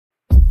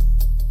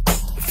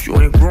If you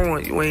ain't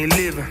growing, you ain't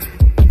living.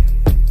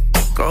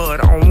 God,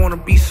 I don't wanna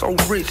be so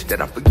rich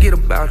that I forget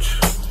about you.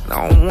 And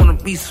I don't wanna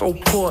be so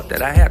poor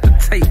that I have to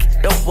take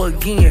ever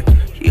again.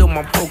 Heal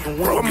my broken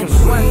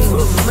wings.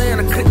 Man,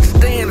 I couldn't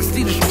stand to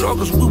see the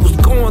struggles we was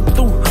going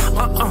through.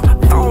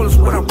 All is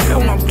what I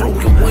feel my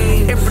broken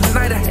wings. Every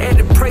night I had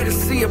to pray to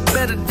see a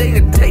better day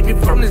to take me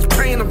from this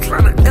pain. I'm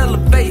trying to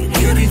elevate,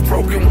 heal these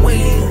broken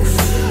wings.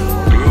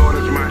 The Lord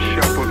is my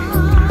shepherd,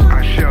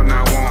 I shall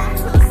not want.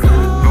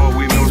 Lord,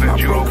 we know that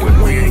you are with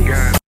me and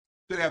God.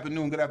 Good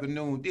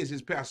afternoon. This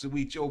is Pastor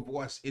Wheat, your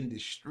voice in the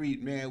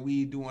street, man.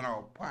 We doing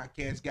our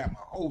podcast. Got my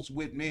host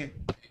with me. Hey,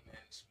 man,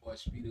 it's boy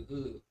Speed the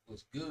Hood.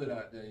 What's good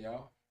out there,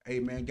 y'all? Hey,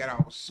 man, got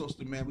our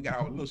sister, man. We got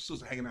our little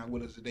sister hanging out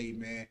with us today,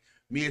 man.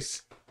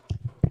 Miss.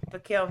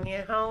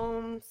 Kelvin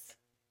Holmes.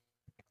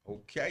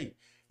 Okay.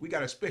 We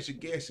got a special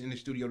guest in the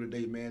studio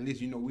today, man.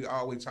 Listen, you know, we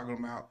always talking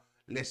about,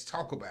 let's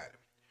talk about it.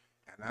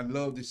 And I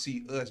love to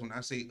see us. When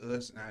I say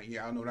us, now,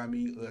 yeah, I know what I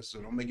mean, us, so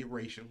don't make it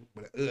racial,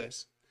 but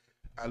us.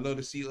 I love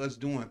to see us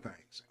doing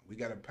things. We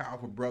got a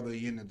powerful brother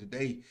in there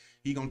today.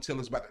 He gonna tell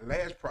us about the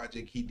last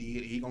project he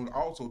did. He gonna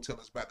also tell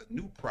us about the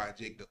new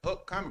project, the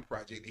upcoming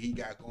project that he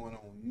got going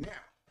on now.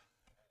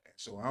 And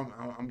so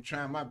I'm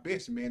trying my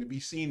best, man, to be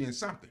seen in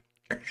something.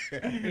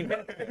 Listen,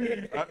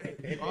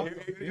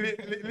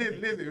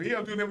 he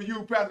don't do nothing.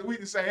 You Pastor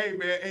Wheat to say, hey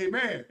man,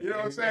 amen. You know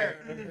what I'm saying?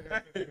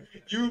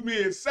 Use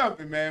me as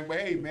something, man.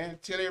 But hey, man,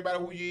 tell everybody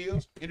who you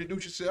is.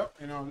 Introduce yourself,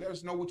 and let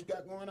us know what you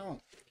got going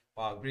on.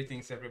 Wow,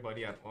 greetings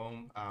everybody at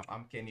home.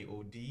 I'm Kenny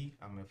O.D.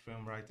 I'm a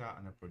film writer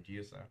and a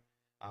producer.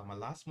 My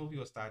last movie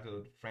was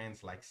titled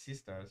Friends Like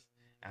Sisters,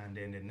 and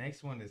then the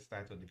next one is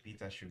titled The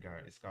Bitter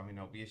Sugar. It's coming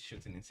up. We're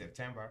shooting in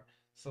September.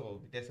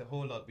 So there's a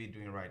whole lot we're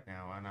doing right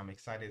now, and I'm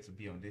excited to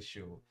be on this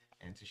show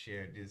and to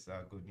share this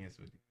good news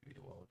with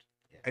the world.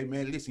 Yeah. Hey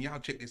man, listen, y'all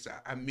check this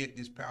out. I met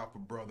this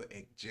powerful brother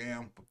at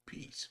Jam for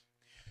Peace.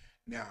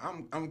 Now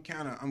I'm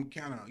kind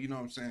of, you know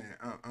what I'm saying?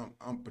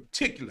 I'm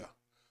particular.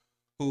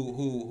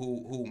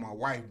 Who my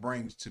wife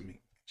brings to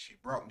me. She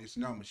brought me this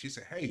number. She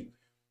said, hey,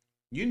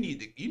 you need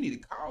to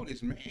call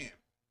this man.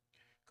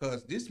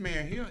 Cause this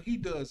man here, he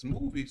does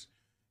movies.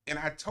 And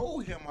I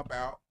told him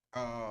about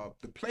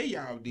the play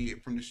y'all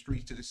did From the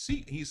Streets to the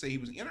Sea. He said he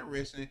was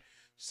interested in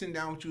sitting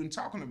down with you and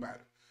talking about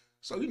it.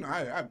 So, you know,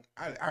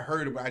 I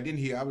heard about it. I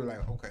didn't hear. I was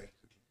like, okay,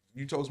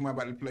 you told somebody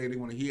about the play, they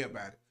want to hear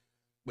about it.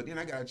 But then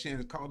I got a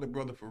chance to call the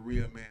brother for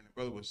real, man. The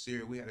brother was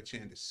serious. We had a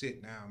chance to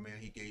sit down, man.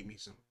 He gave me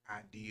some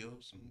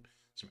ideas,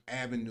 some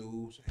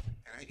avenues,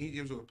 and he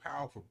was a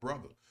powerful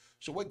brother.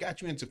 So what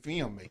got you into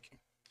filmmaking?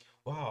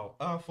 Wow.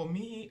 For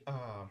me,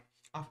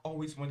 I've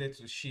always wanted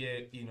to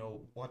share, you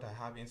know, what I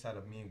have inside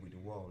of me with the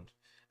world.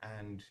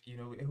 And, you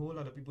know, a whole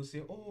lot of people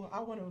say, oh,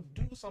 I want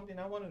to do something.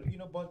 I want to, you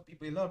know, but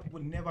a lot of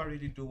people never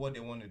really do what they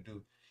want to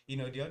do. You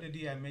know, the other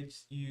day I met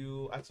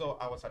you, I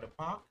was at the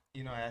park,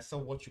 you know, I saw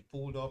what you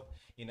pulled up.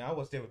 You know, I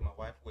was there with my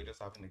wife, we were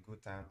just having a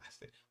good time. I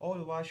said, all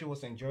the while she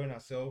was enjoying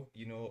herself,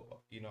 you know,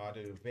 at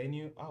the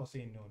venue, I was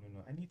saying, no,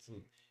 I need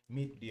to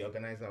meet the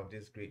organizer of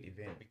this great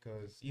event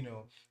because, you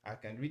know, I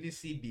can really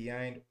see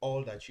behind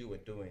all that you were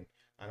doing.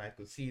 And I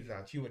could see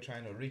that you were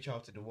trying to reach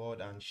out to the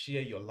world and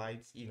share your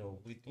lights, you know,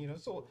 with, you know,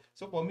 so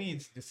for me,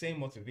 it's the same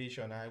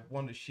motivation. I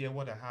want to share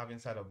what I have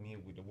inside of me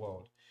with the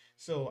world.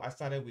 So I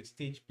started with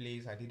stage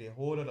plays. I did a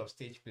whole lot of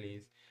stage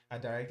plays. I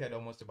directed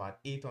almost about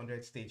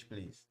 800 stage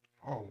plays.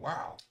 Oh,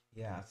 wow.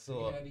 Yeah.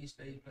 So you have these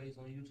stage plays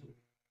on YouTube?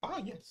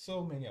 Oh, yeah.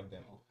 So many of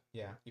them.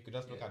 Yeah. You could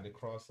just look at the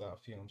Cross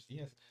Films.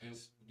 Yes. And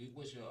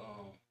what's your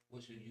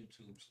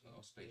YouTube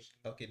station?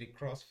 Okay, the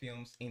Cross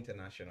Films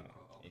International.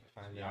 Okay.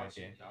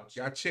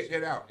 Y'all check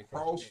that out.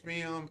 Cross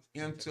Film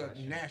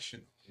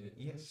International.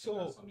 Yes.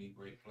 So some of these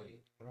great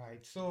plays.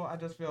 Right. So I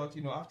just felt,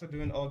 you know, after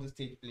doing all the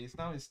stage plays,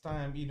 now it's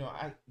time, you know,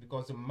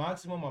 because the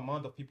maximum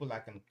amount of people I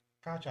can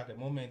catch at the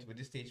moment with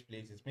the stage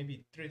plays is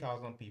maybe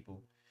 3,000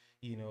 people.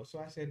 You know, so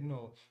I said,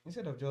 no,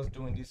 instead of just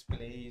doing these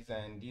plays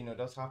and, you know,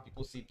 just have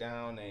people sit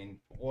down and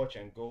watch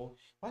and go,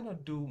 why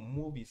not do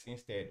movies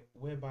instead,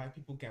 whereby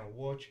people can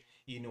watch,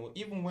 you know,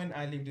 even when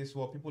I leave this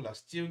world, people are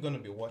still going to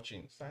be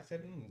watching. So I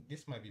said,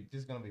 this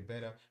is going to be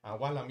better. And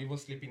while I'm even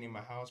sleeping in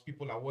my house,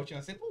 people are watching.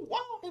 I said, oh,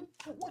 wow,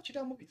 I watched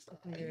that movie. So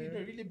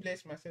it really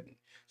blessed me. I said,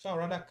 so I'd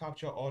rather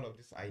capture all of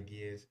these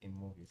ideas in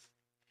movies.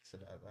 So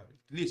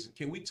listen,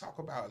 can we talk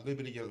about a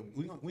little bit of your,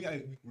 we got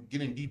to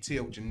get in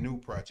detail with your new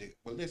project,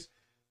 but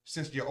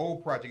since your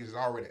old project is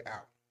already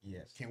out,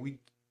 yes, can we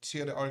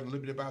tell the audience a little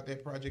bit about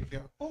that project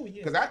there? Oh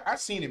yeah, because I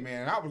seen it,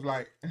 man, and I was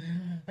like,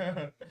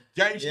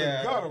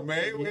 gangster gutter,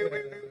 man. Yeah.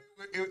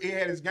 It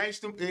had his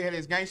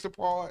gangster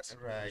parts,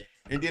 right?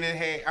 And then it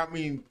had, I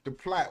mean, the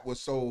plot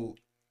was so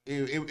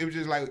it was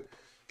just like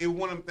it was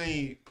one of them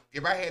things.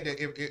 If I had to,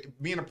 if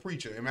being a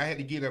preacher, if I had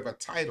to give a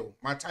title,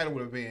 my title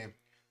would have been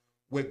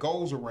 "What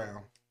Goes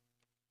Around."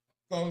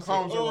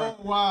 Comes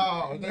around.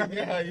 Wow.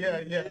 Yeah.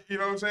 You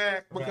know what I'm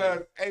saying?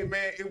 Because, hey,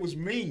 man, it was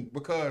me.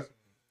 Because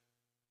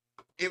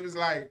it was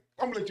like,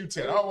 I'm going to let you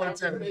tell it. I don't want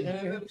to tell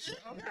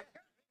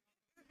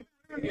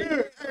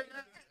it.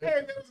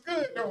 Hey, that was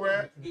good though,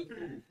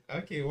 man.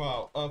 Okay,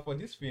 wow. For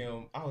this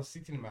film, I was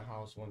sitting in my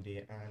house one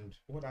day, and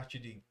what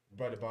actually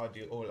brought about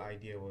the whole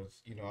idea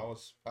was,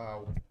 I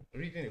was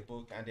reading a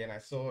book, and then I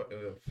saw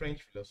a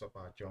French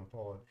philosopher, John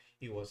Paul.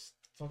 He was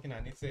talking,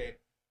 and he said,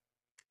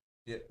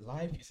 that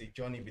life is a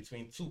journey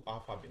between two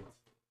alphabets,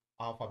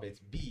 alphabet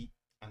B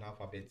and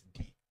alphabet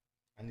D.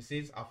 And he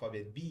says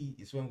alphabet B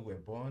is when we were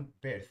born,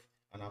 birth,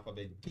 and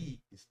alphabet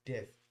D is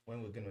death,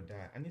 when we're gonna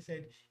die. And he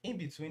said in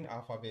between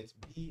alphabet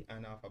B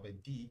and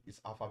alphabet D is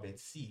alphabet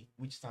C,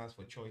 which stands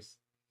for choice.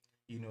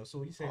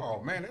 So he said,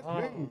 Oh man, that's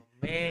Oh me.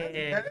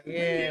 man, That's me,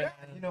 yeah.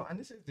 and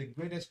this is the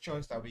greatest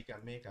choice that we can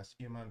make as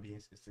human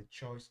beings. It's the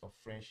choice of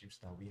friendships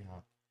that we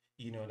have.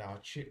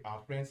 That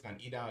our friends can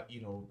either,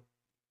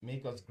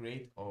 make us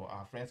great, or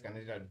our friends can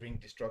either bring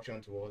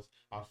destruction to us.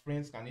 Our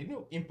friends can,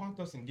 impact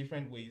us in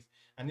different ways.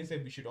 And he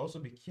said we should also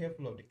be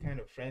careful of the kind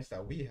of friends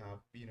that we have,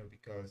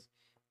 because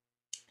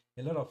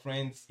a lot of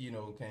friends,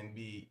 can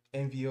be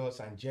envious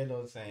and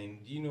jealous, and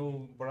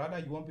but rather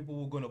you want people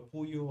who are going to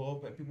pull you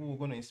up, and people who are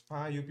going to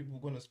inspire you, people who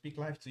are going to speak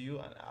life to you.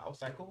 And I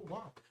was like, oh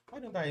wow, why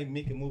don't I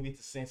make a movie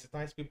to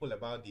sensitize people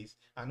about this,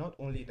 and not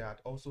only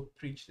that, also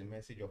preach the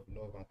message of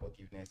love and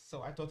forgiveness.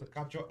 So I thought to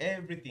capture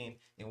everything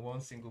in one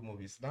single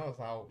movie. So that was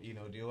how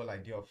the whole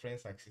idea of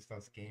Friends Like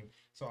Sisters came.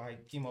 So I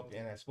came up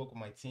and I spoke with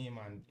my team,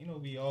 and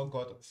we all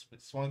got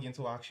swung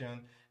into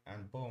action,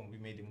 and boom, we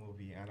made the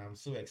movie. And I'm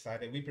so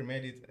excited. We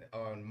premiered it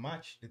on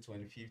March the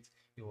 25th.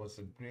 It was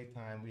a great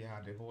time. We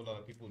had a whole lot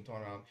of people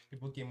turn around.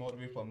 People came all the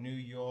way from New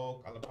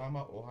York,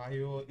 Alabama,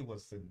 Ohio. It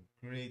was a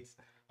great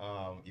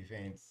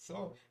event.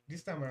 So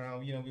this time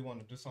around, we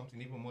want to do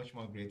something even much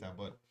more greater.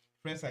 But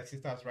Friends Like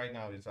Sisters right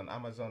now is on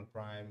Amazon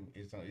Prime.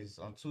 It's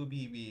on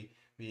Tubi.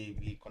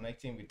 We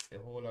connecting with a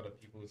whole lot of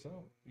people.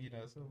 So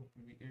so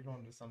we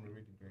want to do something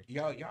really great.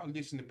 Y'all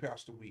listen to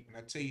Pastor Week, and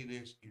I tell you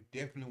this, you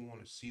definitely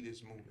want to see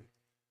this movie.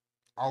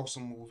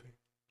 Awesome movie.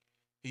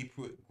 He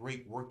put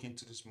great work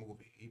into this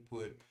movie. He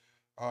put,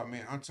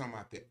 man, I'm talking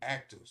about the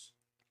actors.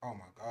 Oh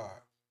my God,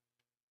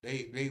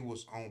 they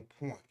was on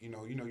point. You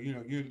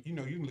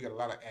can look at a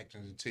lot of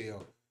actors and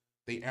tell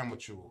they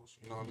amateurs.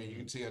 You know what I mean? You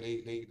can tell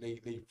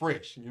they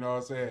fresh. You know what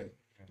I'm saying?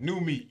 New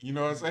meat. You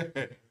know what I'm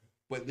saying?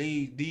 But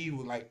these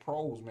were like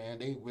pros, man.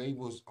 They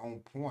was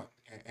on point.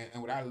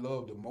 And what I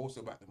loved the most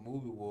about the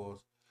movie was,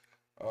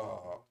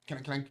 can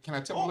I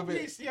tell a Oh, little bit?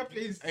 please, yeah,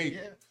 please. Hey,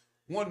 Yeah.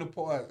 one of the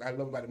parts I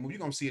love about the movie, you're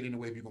gonna see it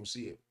anyway if you're gonna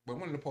see it. But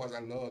one of the parts I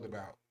loved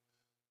about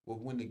was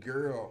when the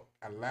girl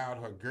allowed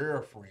her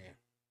girlfriend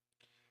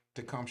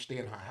to come stay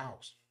in her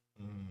house.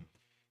 Mm,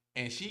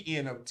 And she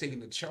ended up taking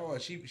the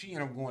charge. She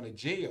ended up going to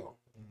jail.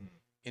 mm,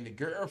 And the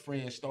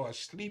girlfriend started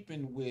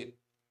sleeping with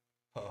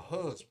her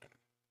husband.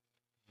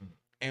 mm.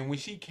 And when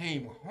she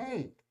came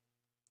home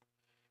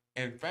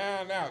and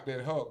found out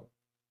that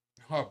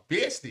her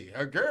bestie,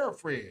 her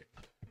girlfriend,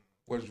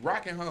 was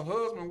rocking her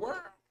husband world,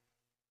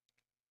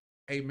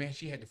 hey man,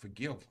 she had to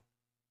forgive him.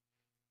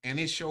 And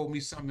it showed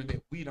me something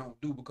that we don't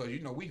do, because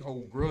we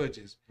hold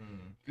grudges.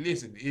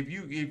 Listen, if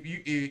you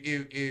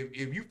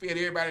fed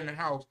everybody in the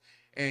house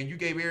and you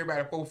gave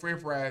everybody 4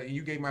 French fries and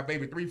you gave my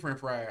baby 3 French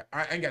fries,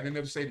 I ain't got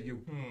nothing to say to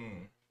you.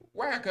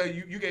 Why? Cause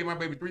you gave my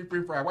baby 3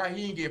 French fries. Why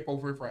he ain't get 4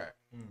 French fries?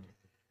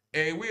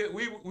 And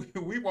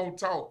we won't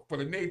talk for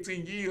the next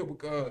 10 years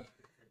because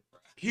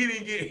he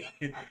didn't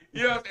get,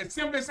 it's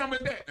simply something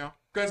as that now.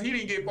 Because he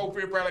didn't get 4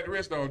 French fries like the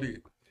rest of them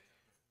did.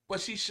 But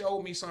she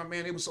showed me something,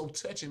 man. It was so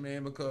touching,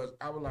 man, because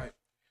I was like,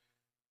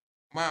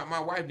 my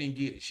wife didn't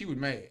get it. She was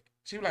mad.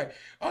 She was like,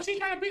 oh, she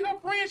trying to be her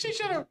friend. She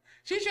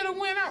should have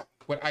went out.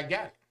 But I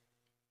got it.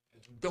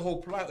 The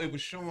whole plot, it was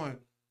showing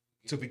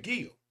to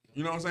forgive.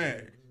 You know what I'm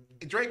saying?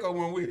 Draco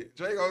went with it.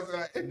 Draco was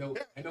like, Ain't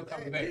no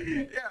coming back.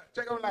 yeah,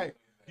 Draco was like,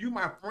 you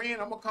my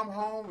friend. I'm gonna come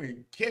home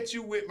and catch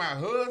you with my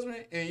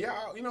husband and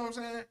y'all. You know what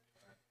I'm saying?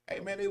 Hey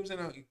man, they was in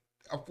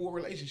a full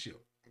relationship.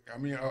 I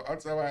mean, I'm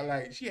talking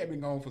like she had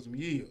been gone for some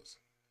years.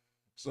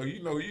 So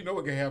you know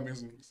what can happen.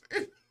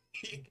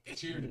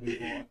 Cheer to me,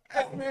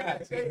 boy.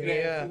 Man,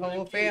 Yeah,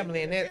 whole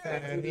family in that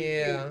time.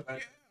 Yeah.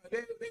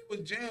 they was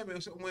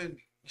jamming. So when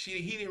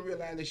he didn't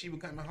realize that she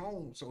was coming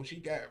home, so she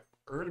got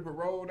early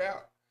paroled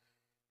out.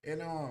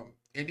 And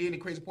then the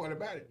crazy part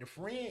about it, the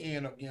friend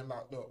ended up getting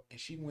locked up, and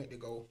she went to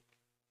go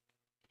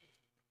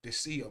to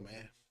see her,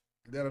 man.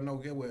 Let her know,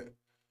 get what,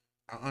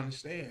 I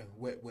understand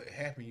what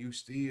happened. You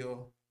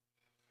still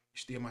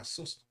my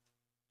sister.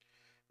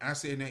 And I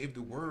said, now if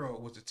the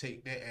world was to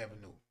take that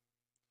avenue,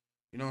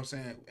 you know what I'm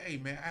saying? Hey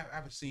man,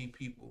 I've seen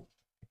people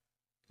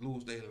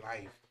lose their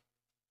life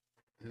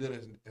little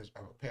as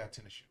a pair of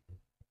tennis shoes.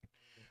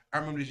 I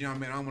remember this young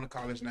man, I don't want to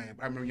call his name,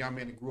 but I remember a young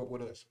man that grew up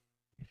with us.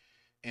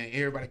 And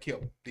everybody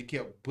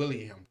kept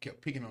bullying him,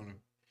 kept picking on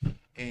him.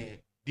 And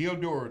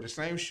Deodora, the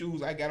same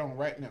shoes I got on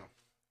right now,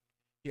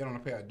 he had on a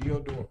pair of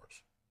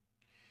Deodoras.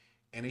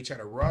 And they tried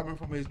to rob him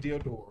from his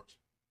Deodoras.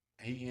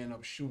 And he ended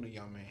up shooting a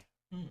young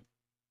man,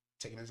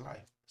 taking his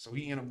life. So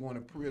he ended up going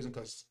to prison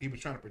because he was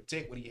trying to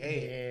protect what he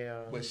had.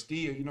 Yeah. But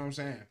still, you know what I'm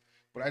saying?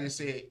 But I just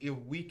said, if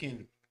we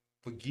can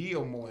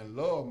forgive more and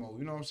love more,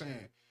 you know what I'm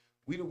saying?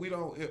 We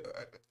don't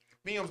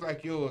films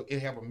like yours, it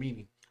have a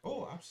meaning.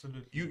 Oh,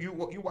 absolutely.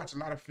 You watch a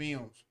lot of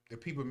films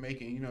that people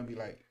making, be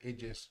like, it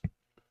just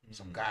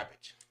some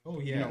garbage.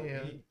 Oh yeah,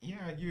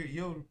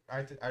 Yeah.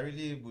 I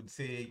really would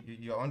say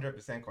you're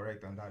 100%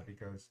 correct on that,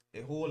 because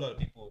a whole lot of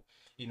people,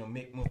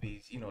 make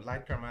movies,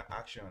 light camera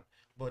action,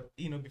 but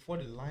before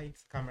the light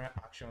camera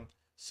action,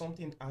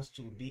 something has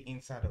to be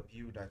inside of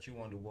you that you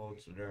want the world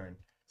to learn.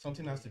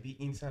 Something has to be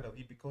inside of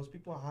you, because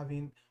people are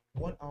having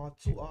 1 hour,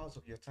 2 hours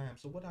of your time.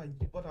 So what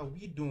are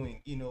we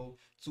doing?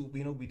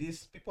 With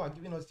this, people are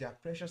giving us their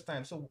precious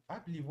time. So I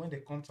believe when they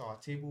come to our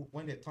table,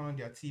 when they turn on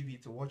their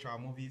TV to watch our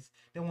movies,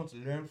 they want to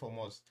learn from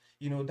us.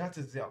 That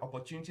is the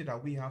opportunity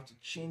that we have to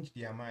change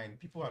their mind.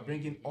 People are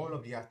bringing all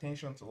of the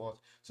attention to us.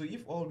 So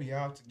if all we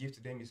have to give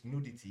to them is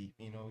nudity,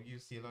 you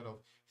see a lot of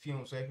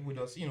films where people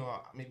just,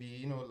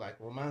 maybe, like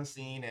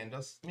romancing and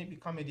just maybe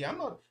comedy. I'm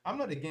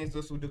not against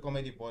those who do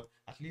comedy, but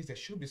at least there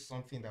should be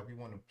something that we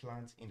want to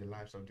plant in the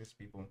lives of these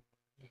people.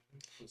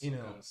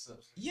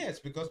 Yes,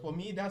 because for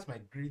me, that's my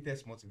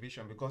greatest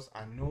motivation, because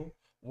I know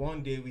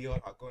one day we all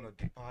are going to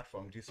depart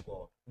from this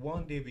world.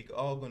 One day we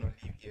all going to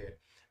live here.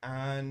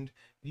 And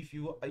if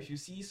you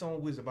see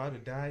someone who is about to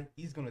die,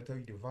 he's going to tell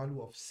you the value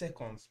of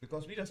seconds,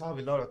 because we just have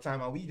a lot of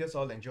time and we just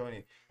all enjoying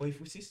it. But if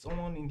we see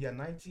someone in their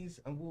 90s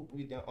and who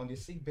on the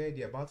sick bed,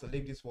 they're about to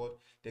leave this world,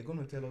 they're going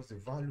to tell us the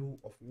value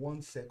of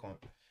 1 second.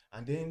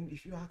 And then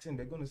if you ask them,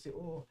 they're going to say,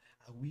 oh,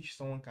 I wish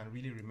someone can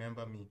really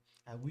remember me.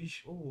 I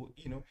wish,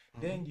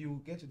 then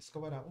you get to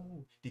discover that,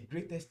 the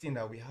greatest thing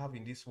that we have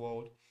in this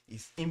world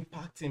is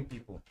impacting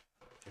people.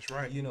 That's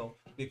right.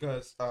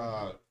 Because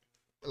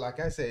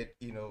like I said,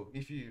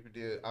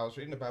 I was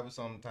reading the Bible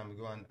some time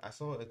ago, and I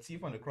saw a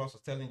thief on the cross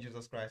was telling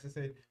Jesus Christ, he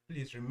said,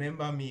 please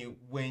remember me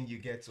when you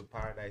get to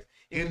paradise.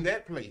 In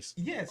that place.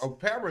 Yes. Of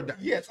paradise.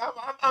 Yes,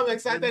 I'm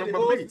excited.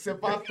 Remember me. It's a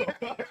pastor.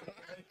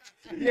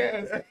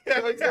 Yes.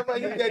 So except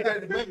when you get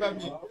there, remember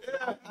me.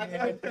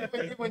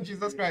 Even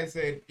Jesus Christ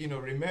said,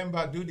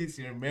 remember, do this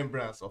in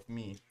remembrance of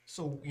me.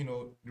 So,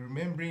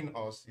 remembering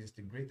us is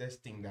the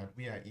greatest thing that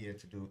we are here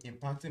to do,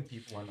 impacting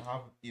people and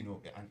have,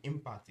 an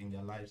impact in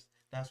their lives.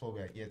 That's what we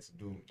are here to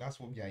do. That's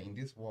what we are in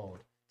this world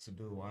to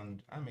do.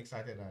 And I'm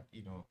excited that,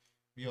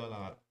 we all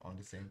are on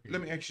the same page.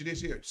 Let me ask you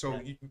this here. So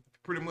you,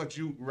 pretty much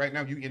right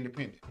now, you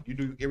independent. You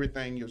do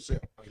everything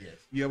yourself. Oh, yes.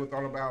 You ever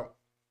thought about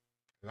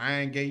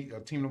Liongate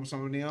or teaming up with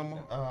some of them?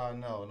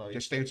 No.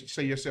 Just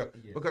stay yourself.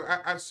 Yeah. Because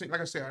I seen,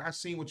 like I said, I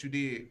seen what you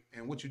did,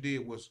 and what you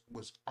did was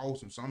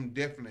awesome. So I'm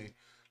definitely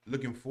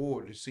looking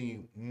forward to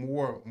seeing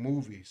more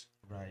movies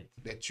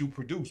that you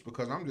produce.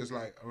 Because I'm just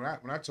like,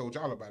 when I told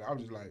y'all about it, I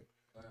was just like,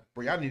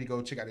 bro, y'all need to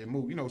go check out that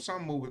movie.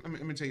 Some movies.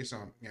 Let me tell you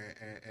something,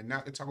 and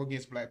not to talk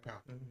against Black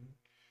Panther,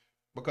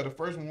 because the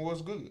first one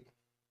was good,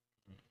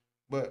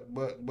 but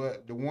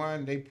the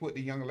one they put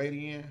the young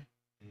lady in,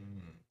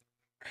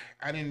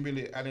 I didn't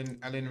get that.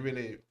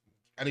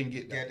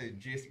 Get the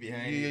gist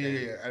behind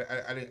it.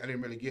 Yeah. I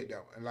didn't really get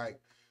that one. And like,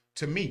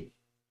 to me,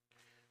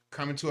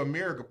 Coming to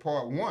America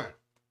Part 1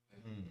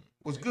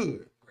 was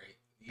good. Great.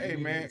 Hey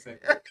man,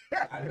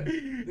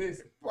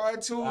 Listen,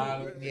 Part 2.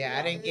 Yeah,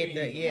 I didn't get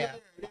that. Yeah,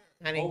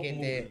 I didn't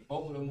get that.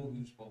 Both of the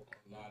movies spoke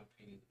a lot of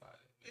opinions about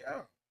it.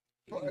 Yeah.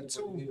 Part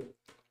 2.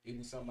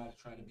 Even somebody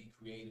trying to be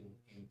creative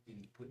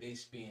and put their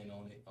spin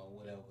on it or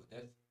whatever.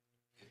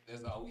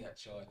 That's all we got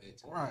to charge that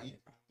to. Right.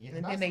 Yeah,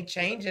 And then they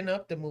changing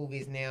up the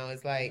movies now.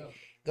 It's like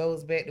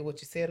goes back to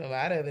what you said. A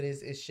lot of it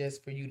is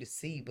just for you to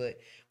see. But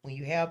when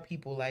you have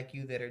people like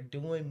you that are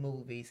doing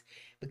movies,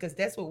 because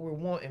that's what we're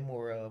wanting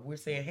more of. We're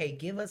saying, hey,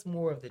 give us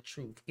more of the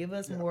truth. Give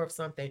us more of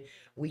something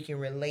we can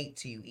relate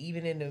to.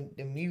 Even in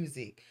the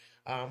music,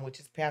 which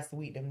is Pastor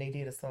Wheat, they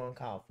did a song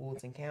called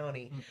Fulton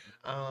County.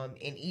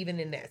 And even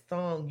in that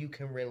song, you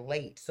can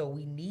relate. So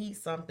we need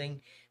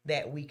something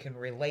that we can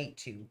relate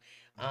to.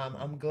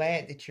 I'm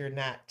glad that you're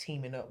not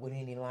teaming up with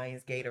any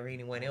Lionsgate or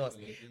anyone else,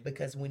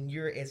 because when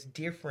you're as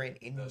different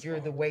and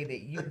you're the way that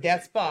you,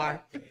 that's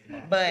far.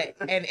 But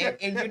and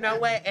you know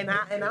what? And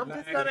I'm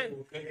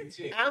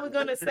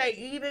gonna say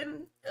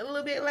even a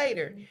little bit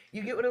later,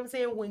 you get what I'm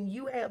saying? When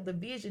you have the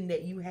vision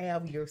that you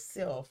have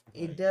yourself,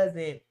 it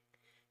doesn't.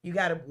 You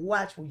got to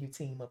watch where you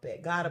team up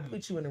at. God will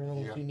put you in the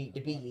room you need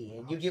to be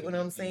in. You get what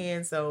I'm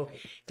saying? So,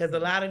 because a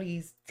lot of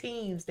these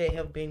teams that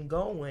have been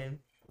going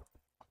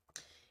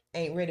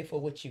ain't ready for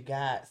what you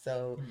got.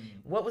 So,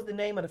 what was the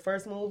name of the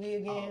first movie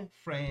again?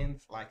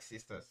 Friends Like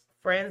Sisters.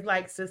 Friends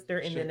Like Sister.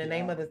 And then the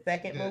name of the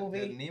second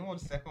movie? The name of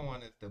the second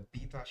one is The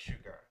Bitter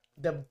Sugar.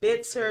 The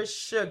Bitter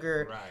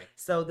Sugar. Right.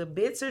 So The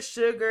Bitter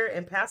Sugar,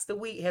 and Pastor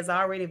Wheat has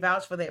already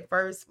vouched for that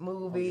first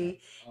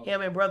movie.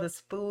 Him and Brother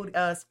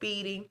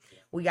Speedy.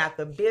 We got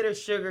The Bitter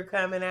Sugar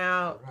coming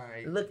out.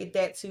 Right. Look at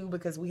that too,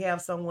 because we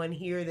have someone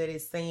here that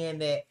is saying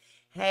that,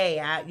 hey,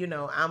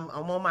 I'm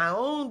on my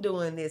own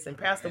doing this, and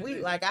Pastor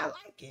Wheat I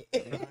like it.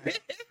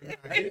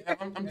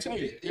 I'm telling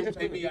you, It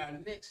may be our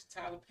next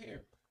Tyler Perry.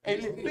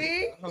 and See?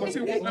 Maybe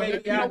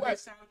you know our what?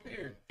 next Tyler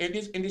Perry. And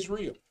this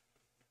real.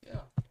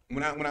 Yeah.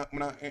 When I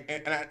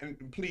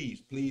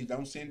please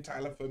don't send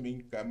Tyler for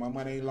me, because my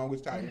money ain't long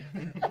as Tyler.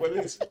 But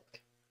listen,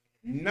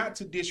 not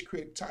to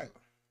discredit Tyler,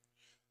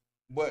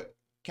 But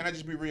can I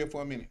just be real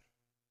for a minute?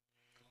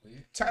 Yeah.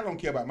 Tyler don't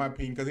care about my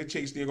opinion because his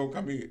chick still gonna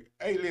come in.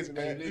 Hey, listen,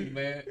 Hey,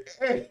 man.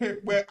 listen, man.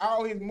 But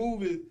all his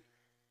movies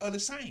are the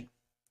same.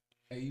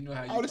 Hey, you know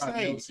how All you the probably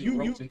same. never see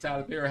Roach in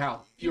Tyler Perry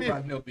house. You'll Listen.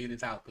 probably never be in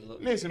his house, cuz.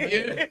 Listen,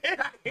 man.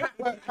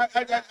 But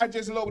I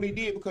just love what he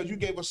did because you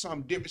gave us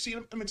something different. See,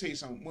 let me tell you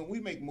something. When we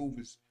make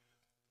movies,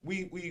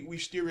 we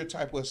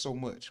stereotype us so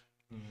much.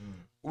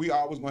 We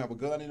always gonna have a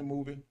gun in the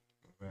movie.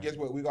 Right. Guess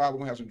what? We always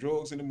gonna have some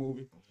drugs in the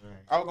movie. Right.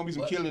 Always gonna be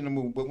some killing in the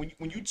movie. But when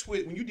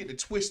you did the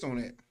twist on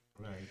that,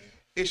 Right.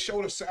 it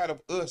showed a side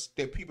of us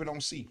that people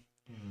don't see.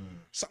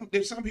 Some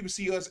people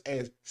see us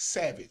as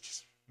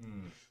savages.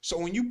 So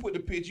when you put the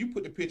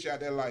pitch out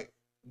there like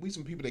we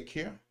some people that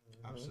care.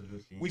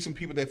 Absolutely. We some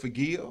people that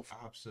forgive.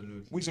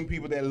 Absolutely. We some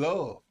people that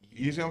love.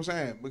 You see what I'm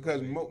saying?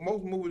 Because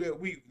most movies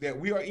that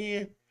we are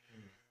in,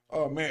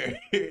 oh man,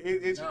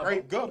 it's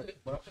great gut.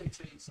 But I'm gonna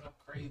tell you something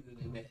crazier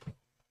than that.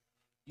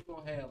 You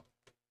gonna have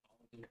all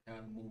different kind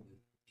of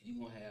movies, and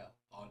you gonna have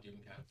all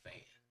different kind of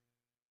fans.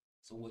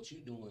 So what you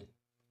doing?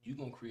 You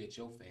gonna create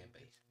your fan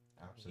base.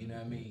 Absolutely. You know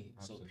what I mean?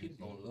 Absolutely. So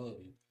people gonna love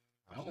you.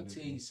 I'm gonna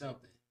tell you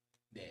something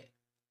that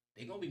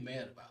they gonna be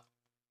mad about.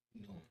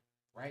 You know,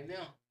 right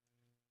now,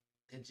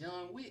 that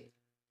John Wick.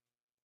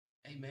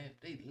 Hey man,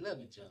 they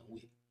loving John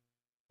Wick.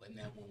 But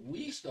now when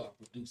we start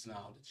producing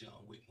all the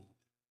John Wick movies,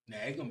 now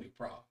it's gonna be a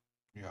problem.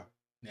 Yeah.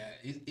 Now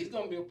it's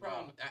gonna be a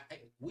problem.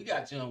 We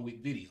got John Wick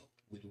video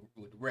with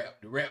the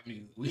rap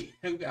music.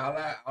 We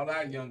got all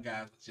our young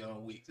guys with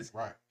John Wick.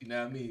 Right. You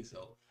know what I mean?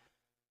 So,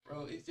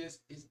 bro, it's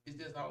just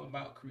all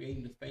about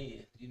creating the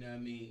fans. You know what I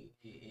mean?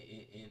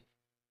 And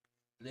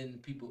letting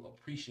people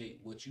appreciate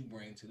what you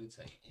bring to the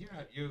table. Yeah,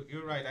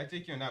 you're right. I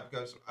take you on that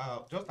because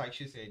just like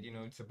she said,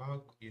 it's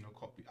about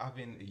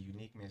having a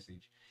unique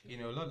message.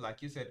 A lot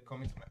like you said,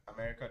 coming to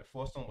America, the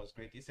first one was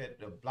great. You said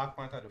the Black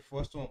Panther, the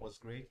first one was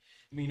great.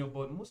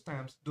 But most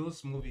times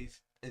those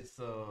movies, it's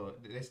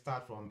they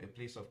start from a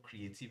place of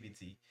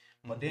creativity.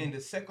 But then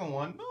the second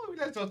one, no,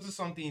 let's just do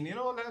something.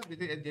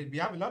 We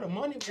have a lot of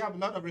money, we have a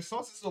lot of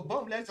resources, so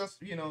boom, let's just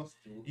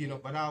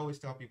But I always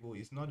tell people,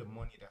 it's not the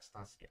money that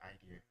starts the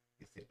idea.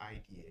 It's the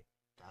idea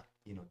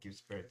that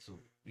gives birth to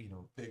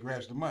That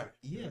grabs the money.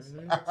 yes.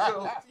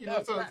 So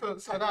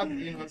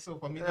that so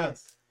for me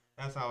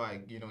that's how I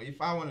if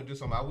I want to do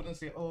something, I wouldn't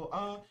say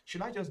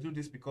should I just do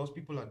this because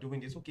people are doing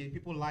this. Okay,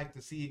 people like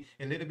to see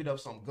a little bit of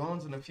some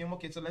guns in the film.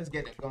 Okay, so let's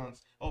get the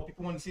guns. Or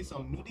people want to see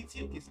some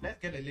nudity. Okay, so let's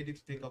get a lady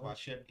to take off her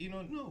shirt.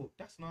 No,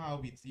 that's not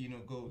how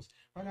it goes.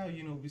 Rather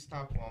we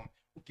start from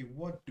okay,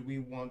 what do we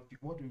want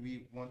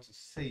to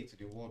say to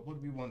the world? What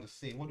do we want to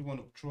say? What do we want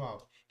to throw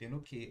out? Then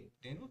okay,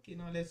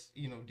 now let's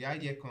the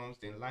idea comes,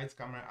 then lights,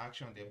 camera,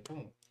 action, then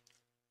boom.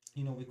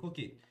 We cook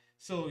it.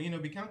 So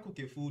we can't cook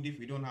a food if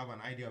we don't have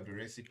an idea of the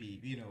recipe,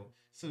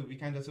 So we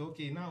can just say,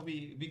 okay, now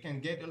we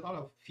can get a lot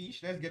of fish,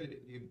 let's get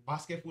a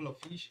basket full of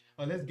fish,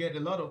 or let's get a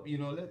lot of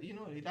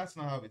that's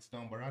not how it's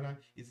done, but rather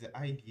it's the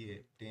idea,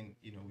 then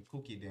we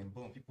cook it, then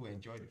boom, people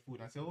enjoy the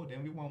food and say, oh,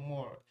 then we want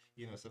more,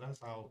 so that's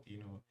how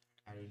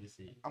I really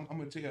see. I'm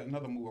gonna tell you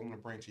another movie I'm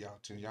gonna bring to y'all.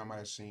 Y'all might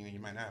have seen and you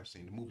might not have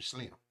seen the movie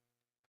Slim.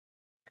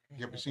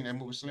 You ever seen that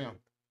movie Slim?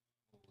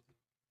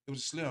 It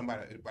was Slim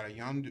about a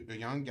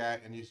young guy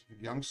and his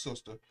young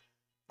sister.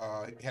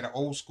 Had an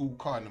old school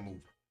car in the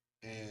movie,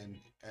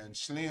 and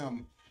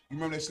Slim. You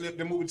remember that Slim?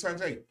 The movie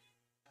Times 8.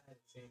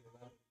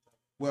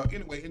 Well,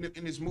 anyway,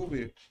 in this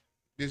movie,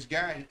 this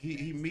guy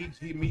he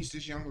meets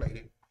this young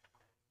lady.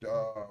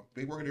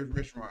 They work at a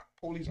restaurant.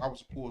 Police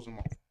officer pulls them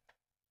off.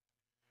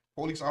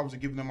 Police officer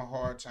giving them a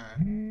hard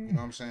time. You know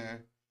what I'm saying?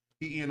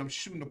 He ended up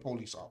shooting the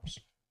police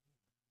officer.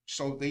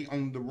 So they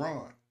on the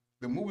run.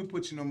 The movie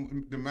puts you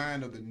in the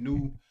mind of the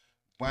new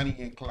Bonnie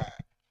and Clyde.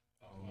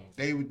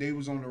 They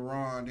was on the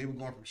run. They were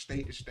going from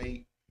state to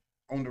state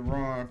on the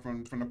run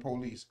from the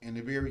police. In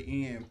the very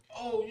end.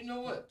 Oh, you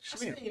know what?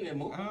 Slim. I seen that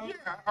movie.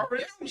 Yeah, I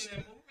already seen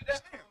that movie.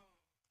 That's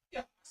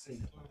yeah, I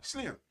seen that.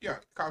 Slim. Yeah,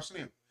 called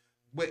Slim.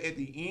 But at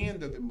the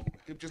end of the movie,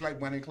 it's just like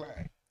Bonnie and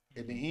Clyde.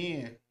 At the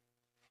end,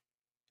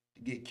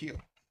 they get killed.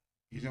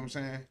 You see what I'm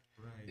saying?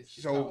 Right.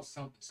 It's So- called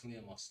something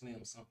Slim or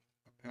Slim something.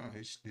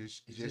 It's It's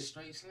just just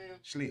straight Slim.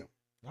 Slim.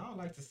 I would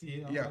like to see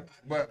it. Yeah,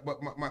 but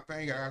my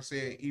thing, like I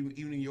said,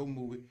 even in your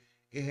movie,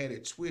 it had a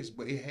twist,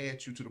 but it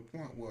had you to the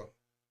point where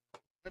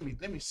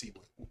let me see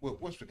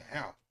what's for the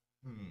house.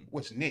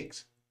 What's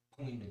next?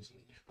 Queen and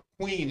Slim.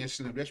 Queen and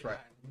Slim. That's right.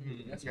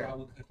 That's Yeah. why I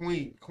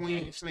would.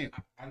 Queen and Slim.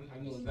 I know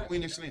exactly.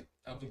 Queen and Slim.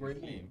 That was a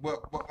great movie.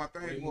 But my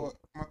thing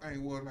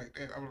was like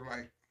that. I was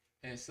like,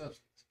 And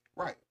substance.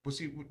 right. But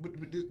see,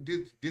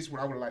 this is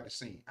what I would like to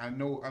see. I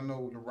know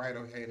the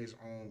writer had his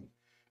own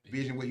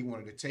vision where he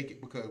wanted to take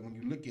it, because when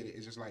you look at it,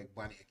 it's just like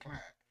Bonnie and Clyde.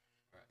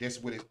 Right. That's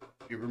what it.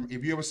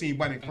 If you ever seen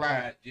Bonnie and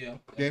Clyde, Yeah.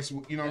 that's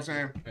what, you know what I'm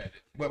saying. Better.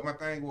 But my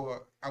thing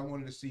was, I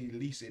wanted to see at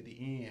least at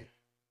the end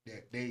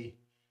that they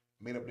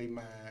made up their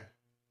mind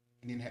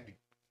and didn't have to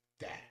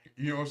die.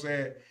 You know what I'm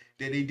saying?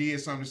 That they did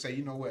something to say,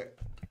 you know what,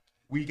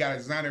 we got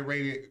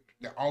exonerated.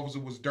 The officer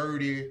was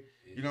dirty.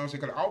 You know what I'm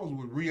saying? Because the officer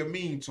was real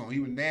mean to him. He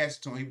was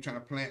nasty to him. He was trying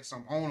to plant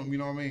something on him. You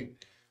know what I mean?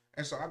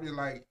 And so I be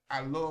like,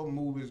 I love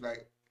movies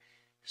like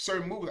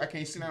certain movies I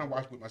can't sit down and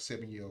watch with my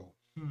 7-year-old.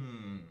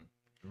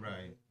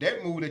 Right.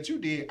 That movie that you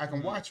did, I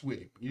can watch with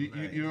him.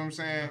 Right. You know what I'm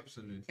saying?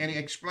 Absolutely. And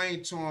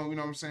explain to him, you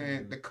know what I'm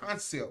saying, the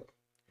concept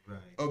Right.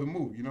 of the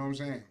movie. You know what I'm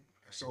saying?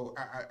 So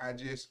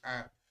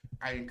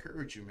I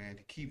encourage you, man,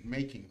 to keep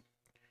making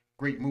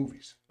great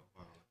movies.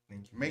 Wow.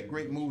 Thank you. Make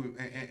great movies,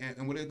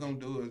 and what it's gonna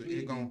do is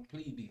it's gonna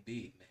please be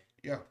big, man.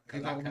 yeah,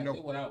 it's gonna That's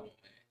what I want, man.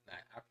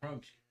 Like, I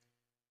promise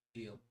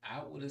you, if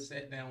I would have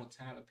sat down with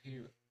Tyler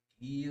Perry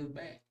years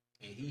back,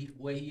 and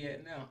where he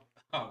at now,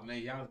 oh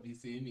man, y'all would be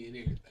seeing me and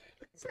everything.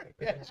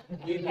 Yeah.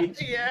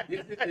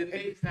 This is the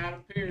next Tyler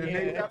Perry. The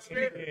next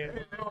Tyler Perry.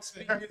 This is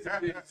the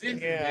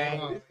existence, Yeah.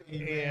 man.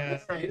 Yeah.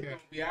 It's gonna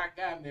be our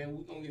guy, man.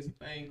 We're gonna get some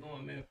things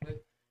going, man.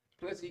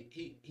 Plus he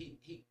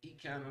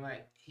kind of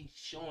like he's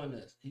showing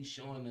us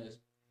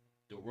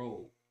the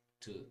road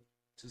to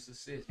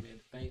success, man.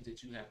 The things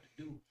that you have to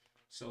do.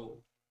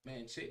 So,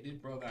 man, check this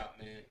brother out,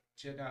 man.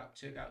 Check out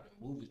the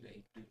movies that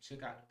he do.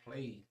 Check out the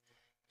plays,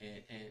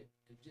 and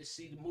just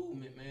see the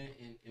movement, man.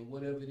 And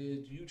whatever it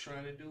is you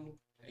trying to do,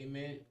 hey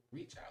man,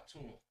 reach out to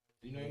him.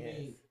 You know what I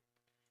mean?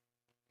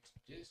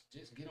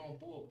 Just get on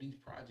board with these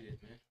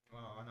projects, man.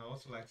 Wow, and I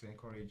also like to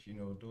encourage,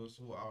 those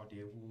who are out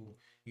there who,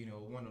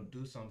 want to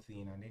do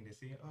something and then they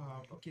say,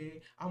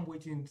 okay, I'm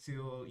waiting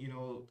till,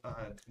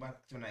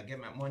 when I get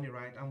my money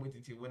right, I'm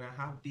waiting till when I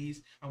have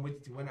this, I'm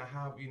waiting till when I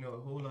have, a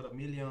whole lot of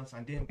millions,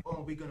 and then,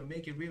 we're going to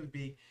make it really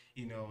big.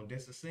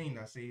 There's a saying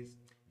that says,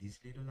 this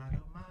little light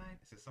of mine,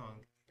 it's a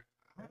song.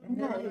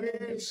 Make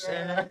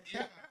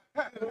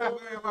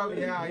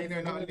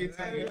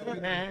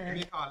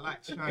our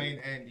light shine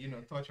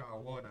and touch our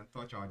world and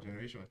touch our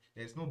generation.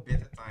 There's no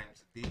better time.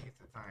 Today is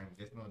the time.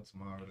 There's no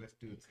tomorrow. Let's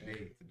do it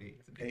today.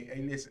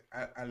 Hey, listen,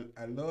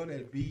 I love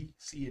that B,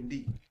 C, and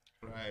D.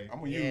 Right. I'm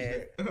gonna use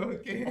that.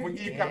 Okay. I'm gonna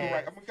give you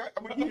copyright. I'm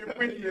gonna give you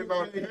infringement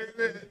on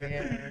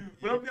it.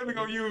 But I'm definitely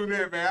gonna use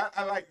that, man.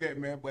 I like that,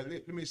 man. But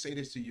let me say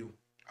this to you.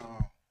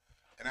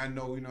 And I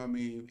know, you know what I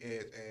mean,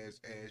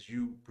 as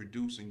you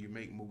produce and you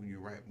make movies, you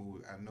write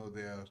movies, I know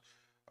there's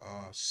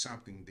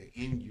something that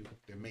in you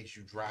that makes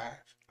you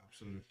drive.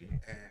 Absolutely.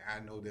 And I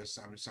know there's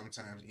something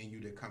sometimes in you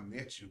that come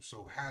at you.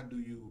 So how do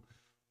you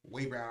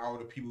wave out all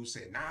the people who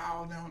say,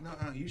 no,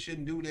 you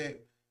shouldn't do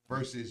that,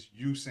 versus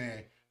you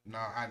saying, no,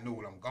 I know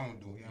what I'm going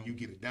to do, and you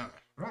get it done?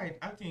 Right.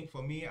 I think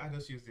for me, I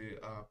just use the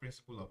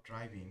principle of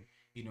driving.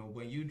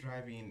 When you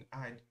driving,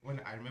 I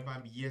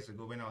remember years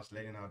ago when I was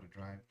learning how to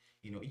drive,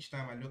 each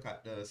time I look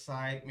at the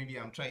side, maybe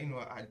I'm trying,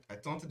 I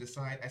turn to the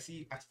side, I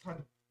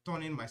start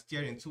turning my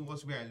steering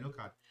towards where I look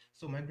at.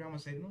 So my grandma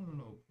said,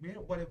 no,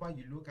 whatever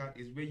you look at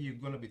is where you're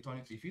going to be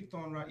turning to. If you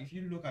turn right, if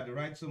you look at the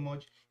right so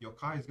much, your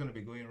car is going to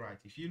be going right.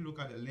 If you look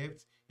at the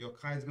left, your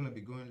car is going to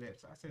be going left.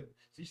 So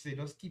she said,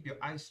 just keep your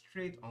eyes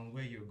straight on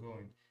where you're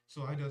going.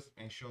 So I just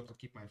ensure to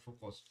keep my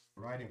focus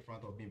right in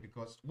front of me,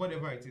 because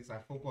whatever it is I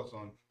focus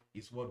on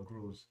is what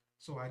grows.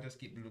 So I just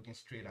keep looking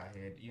straight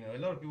ahead. A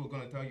lot of people are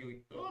going to tell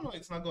you, oh no,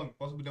 it's not going to be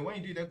possible. Then when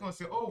you do it, they're going to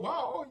say, oh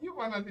wow, you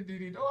finally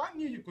did it. Oh, I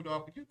knew you could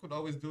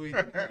always do it.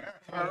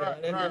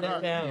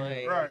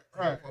 Right.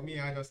 So for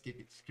me, I just keep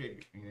it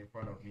straight in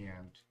front of me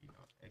and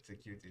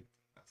execute it.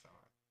 That's how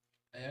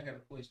Hey, I got a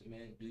question,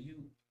 man. Do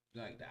you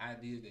like the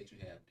ideas that you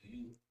have? Do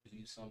you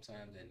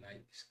sometimes at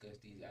night discuss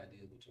these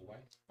ideas with your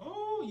wife?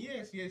 Oh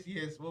yes.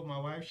 Well, my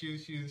wife,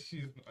 she's a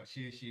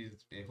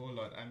whole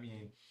lot. I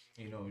mean,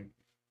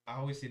 I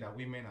always say that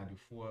women are the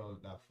fuel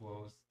that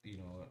fuels, the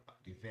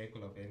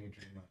vehicle of any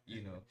dreamer.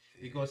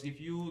 Because if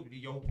you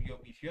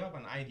have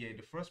an idea,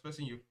 the first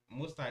person you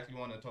most likely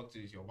want to talk to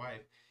is your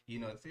wife.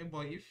 Say,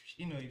 but if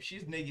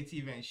she's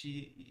negative and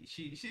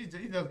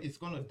it's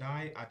gonna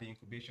die at the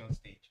incubation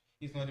stage.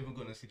 It's not even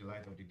gonna see the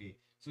light of the day.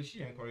 So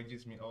she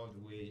encourages me all the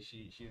way.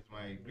 She's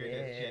my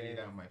greatest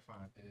cheerleader and my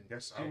fan.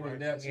 That's She all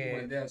went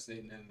right. down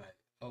saying nothing like,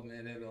 oh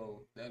man, that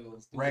old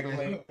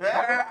Regular.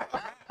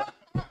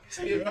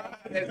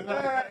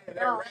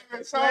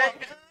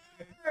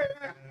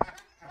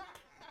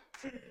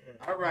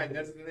 All right,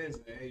 that's the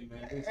list. Hey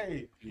man,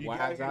 Hey, you you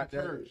wives gotta out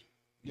there, encourage.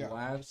 you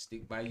wives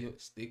stick by your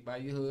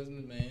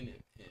husband, man,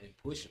 and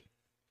push him.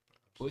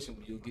 Push him.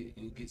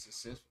 You'll get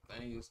successful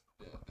things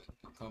that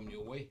come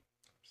your way.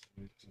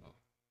 So,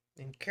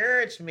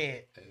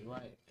 Encouragement. that's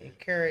right. So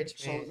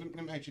Encouragement.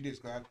 let me ask you this,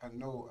 because I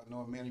know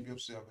many of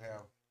yourself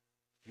have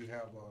an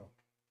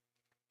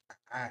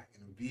eye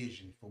and a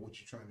vision for what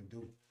you're trying to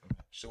do.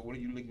 So what are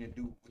you looking to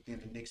do within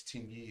the next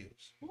 10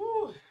 years?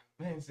 Woo,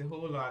 man, it's a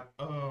whole lot.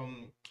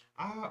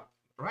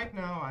 Right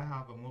now I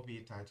have a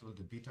movie titled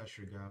The Bitter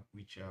Sugar,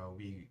 which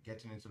we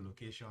getting into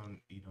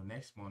location,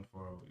 next month.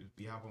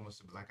 We have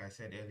almost, like I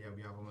said earlier,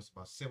 we have almost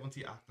about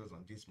 70 actors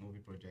on this movie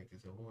project.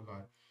 It's a whole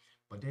lot.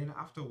 But then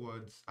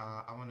afterwards,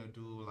 I want to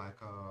do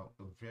like a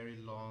very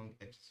long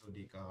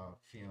episodic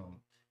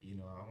film.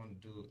 I want to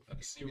do Like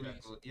a series,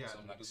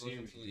 something like a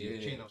series,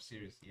 chain of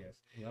series. Yes.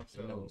 Yep.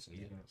 So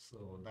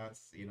so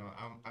that's I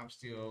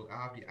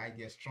have the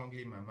idea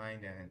strongly in my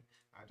mind, and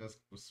I just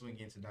will swing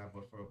into that.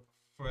 But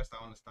first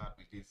I want to start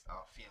with these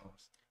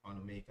films. I want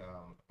to make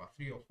about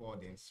 3 or 4,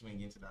 then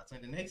swing into that. So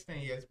in the next 10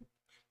 years,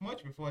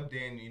 much before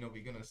then,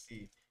 we're gonna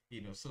see,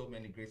 so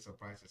many great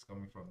surprises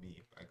coming from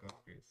me by God's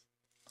grace.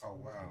 Oh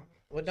wow.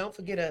 Well, don't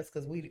forget us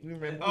because we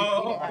remember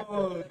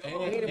And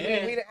we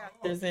the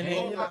actors in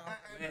it.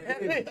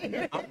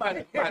 I'm about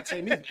to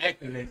take me some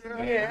acting lessons,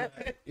 man. Yeah.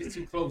 It's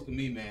too close to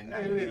me, man.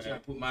 I'm trying to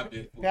put my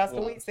best foot Pastor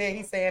forward. Lee said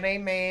he's saying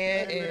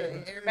amen,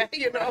 and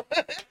everybody,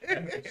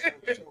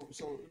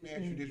 So let me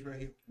ask you this right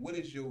here. What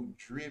is your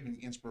driven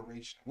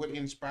inspiration? What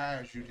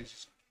inspires you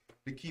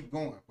to keep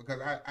going?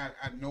 Because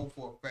I know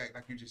for a fact,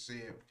 like you just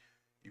said,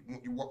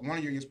 one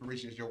of your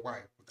inspirations is your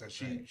wife, because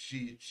she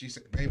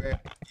said, baby,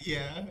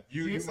 you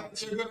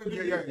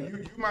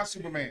my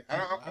Superman.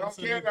 I don't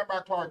care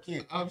about Clark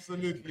Kent.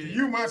 Absolutely.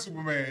 You my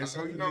Superman.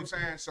 So you know what I'm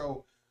saying.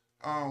 So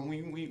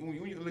when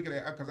you look at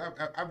that, because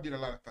I did a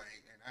lot of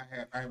things,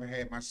 and I have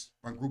had my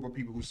group of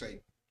people who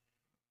say,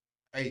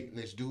 hey,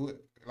 let's do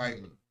it.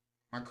 Like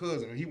my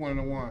cousin, he one of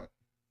the ones.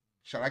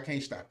 I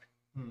can't stop it.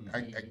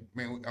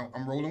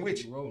 I'm rolling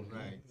with you.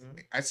 Right.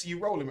 I see you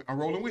rolling. I'm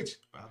rolling with you.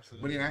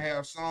 Absolutely. But then I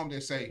have some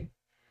that say,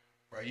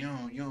 bro, you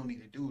don't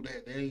need to do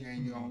that. They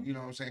ain't, you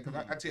know what I'm saying?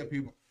 Because I tell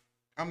people,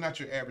 I'm not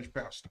your average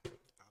pastor.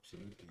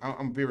 Absolutely.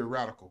 I'm very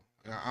radical.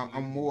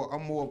 I'm more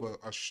of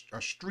a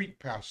street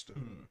pastor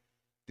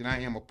than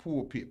I am a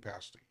pulpit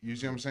pastor. You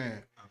see what I'm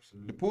saying?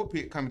 Absolutely. The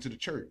pulpit coming to the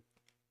church,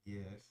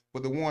 Yes.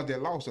 but the ones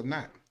that lost are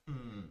not.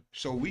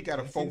 So we got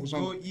to focus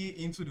on. Go ye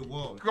into the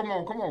world. Come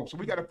on. So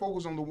we got to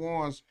focus on the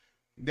ones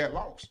that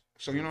lost.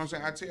 So you know what I'm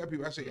saying? I tell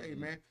people, I say, hey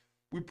man,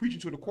 we preaching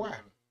to the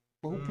choir,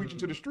 but who preaching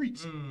to the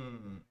streets?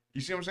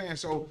 You see what I'm saying?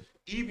 So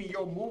even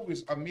your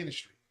movies are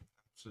ministry.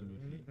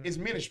 Absolutely. It's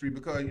ministry,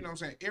 because you know what I'm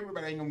saying.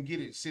 Everybody ain't gonna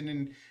get it.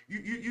 Sitting,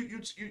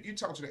 you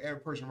talk to the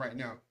average person right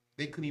now,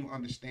 they couldn't even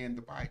understand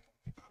the Bible.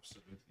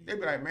 Absolutely. They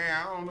be like, man,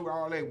 I don't know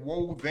all that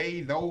woe,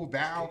 they, thou,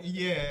 thou.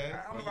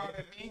 Yeah. I don't know all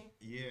that mean.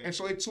 Yeah. And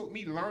so it took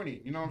me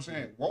learning. You know what I'm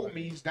saying? Woe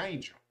means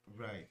danger.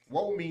 Right.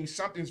 Woe means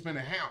something's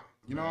gonna happen.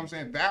 You know what I'm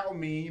saying? Thou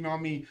mean, you know what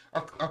I mean,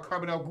 a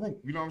covenant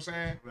group. You know what I'm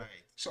saying? Right.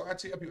 So I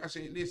tell people, I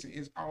say, listen,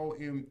 it's all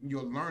in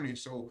your learning.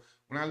 So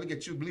when I look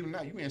at you, believe it or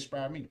not, you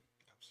inspire me.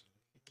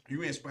 Absolutely.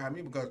 You inspire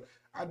me because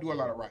I do a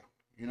lot of writing.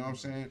 You know what I'm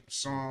saying?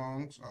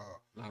 Songs.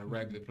 A lot of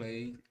regular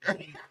plays.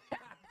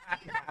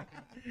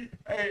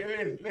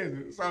 Hey,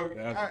 listen. So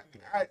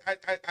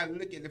I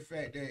look at the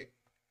fact that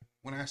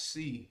when I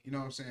see, you know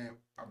what I'm saying,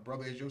 a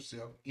brother as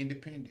yourself,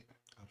 independent,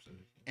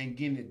 Absolutely. and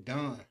getting it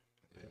done,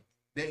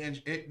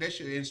 that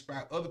should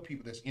inspire other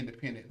people that's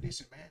independent.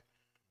 Listen, man,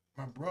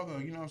 my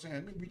brother, you know what I'm saying,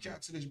 let me reach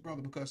out to this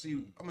brother, because see,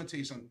 I'm gonna tell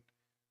you something.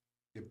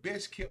 The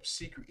best kept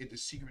secret is the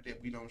secret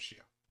that we don't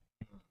share.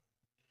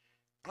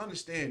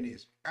 Understand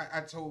this.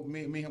 I told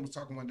me and him was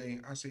talking one day.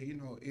 I said,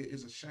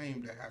 it's a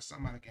shame that how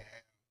somebody can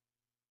have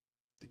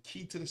the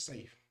key to the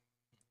safe,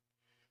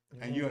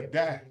 and you'll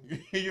die.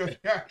 You'll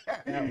die.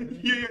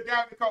 You'll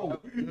die with the cold.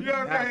 You know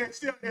what I'm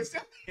saying? It's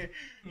still,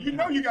 you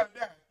know you gotta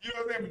die. You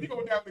know what I'm saying? But you're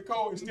gonna die with the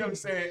cold and still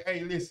saying,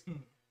 hey,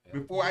 listen,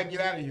 before I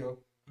get out of here,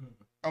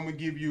 I'm gonna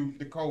give you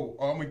the code,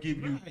 or I'm gonna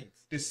give you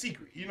the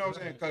secret. You know what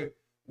I'm saying? Because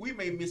we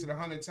may miss it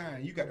 100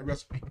 times. You got the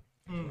recipe.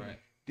 Right.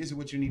 This is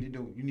what you need to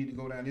do. You need to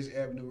go down this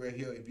avenue right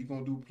here. If you're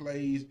gonna do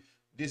plays,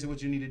 this is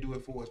what you need to do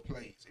it for as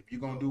plays. If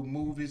you're gonna do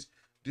movies,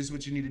 this is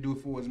what you need to do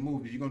it for as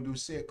movies. You're gonna do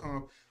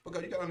sitcom,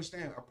 because you gotta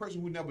understand, a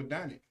person who never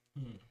done it,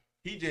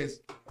 he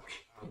just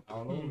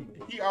All over.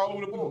 he all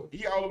over the board.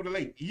 He all over the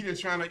lake. He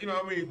just trying to, you know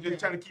what I mean, just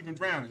trying to keep him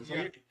drowning. So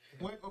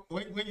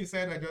When you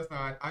said that just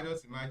now, I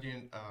just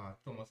imagine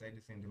Thomas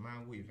Edison, the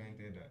man who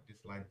invented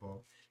this light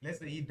bulb. Let's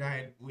say he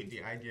died with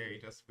the idea, he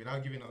just,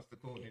 without giving us the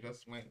code, he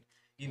just went.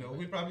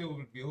 We probably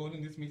would be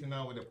holding this meeting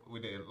now with a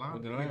lamp.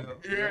 With the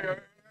lamp.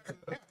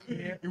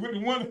 yeah. He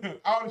wouldn't want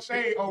all the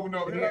shade over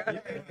up.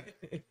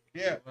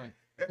 Yeah. Right.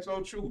 That's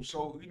so true.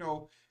 So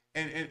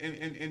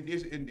and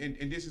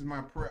this is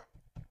my prayer.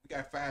 We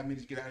got 5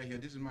 minutes to get out of here.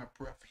 This is my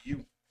prayer for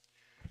you.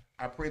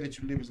 I pray that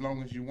you live as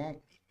long as you want,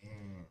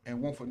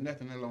 and want for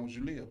nothing as long as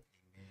you live.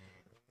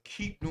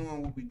 Keep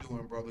doing what we're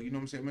doing, brother. You know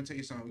what I'm saying? I'm gonna tell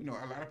you something. A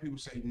lot of people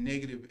say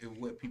negative is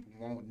what people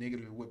want,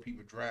 negative is what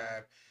people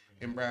drive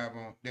and drive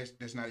on.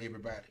 That's not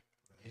everybody.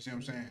 You see what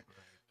I'm saying?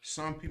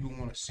 Some people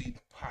want to see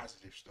the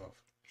positive stuff.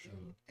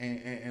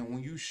 And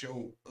when you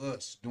show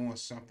us doing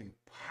something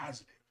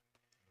positive,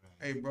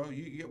 hey bro,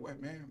 you get what,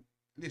 man?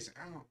 Listen,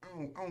 I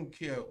don't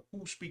care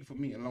who speak for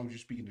me as long as you're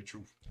speaking the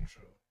truth.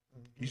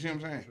 You see what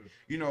I'm saying?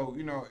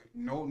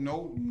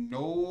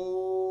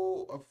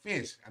 No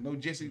offense. I know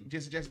Jesse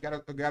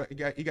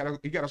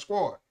got a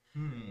squad.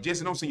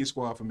 Jesse don't sing your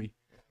squad for me,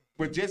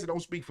 but Jesse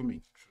don't speak for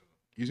me.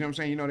 You see what I'm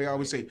saying? They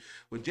always say,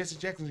 well, Jesse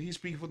Jackson, he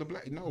speak for the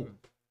black. No.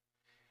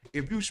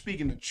 If you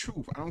speaking the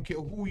truth, I don't care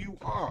who you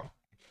are.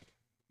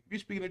 If you're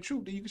speaking the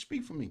truth, then you can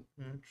speak for me.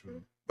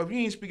 True. But if you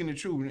ain't speaking the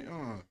truth,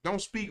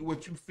 don't speak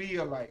what you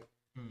feel like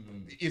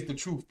is the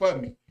truth for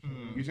me.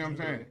 You see what I'm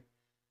saying?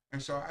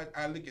 And so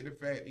I look at the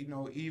fact,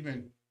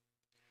 even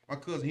my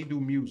cousin, he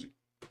do music.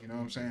 You know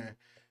what I'm saying?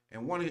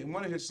 And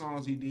one of his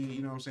songs he did,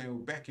 you know what I'm saying,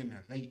 was back in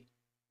the late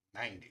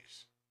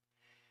 90s.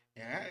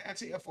 And I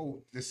tell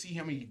you, to see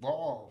him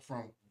evolve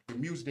from the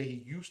music that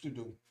he used to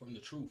do. From the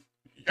truth.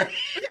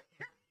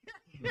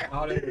 Yeah.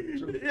 All that was the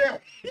truth. Yeah.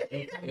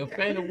 If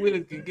Fannie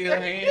Willis can get her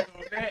hands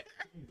on that,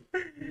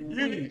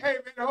 Hey man,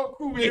 the whole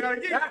crew man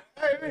gotta get it.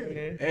 Hey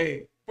man.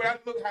 hey, But I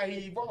look how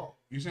he evolved.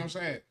 You see what I'm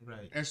saying?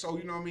 Right. And so,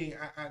 you know what I mean?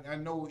 I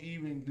know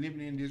even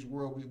living in this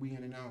world we in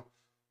and now,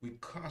 we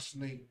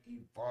constantly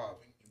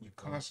evolving. We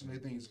constantly,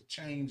 things are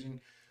changing.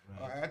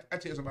 Right. I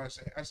tell somebody,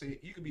 I say,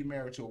 you could be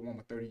married to a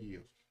woman 30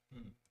 years.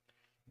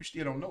 You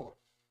still don't know her.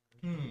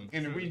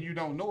 And the reason you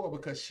don't know her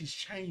because she's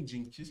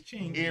changing. She's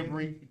changing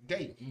every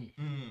day.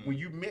 When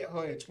you met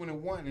her at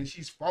 21 and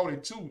she's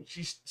 42,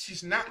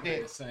 she's not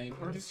that same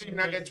person. She's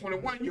not that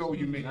 21-year-old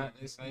you met. Not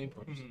the same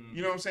person.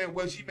 You know what I'm saying?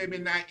 Well, she may be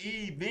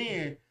naive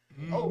then.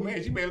 Oh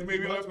man, she may be a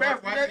little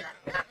faster.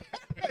 She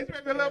may be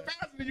a little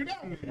faster than you know.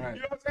 Right.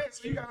 You know what I'm saying?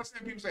 So you gotta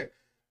understand. People say,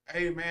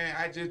 "Hey man,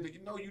 I just you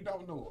know you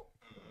don't know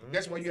her."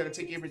 That's why you gotta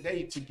take every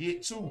day to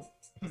get to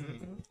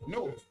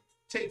know.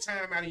 Take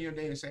time out of your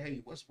day and say, "Hey,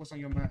 what's on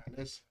your mind?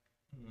 Let's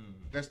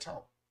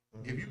talk."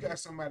 If you got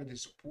somebody to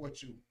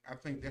support you, I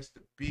think that's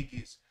the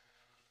biggest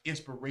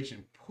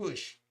inspiration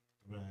push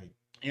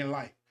in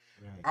life.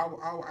 Right.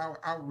 Our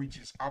outreach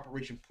is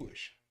Operation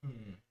Push,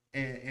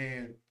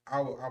 and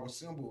our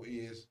symbol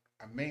is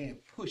a man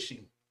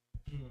pushing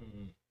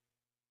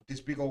this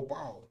big old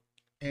ball,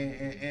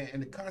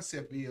 and the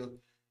concept is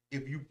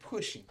if you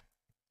pushing,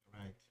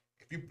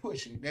 if you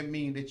pushing, that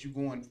means that you're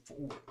going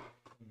forward.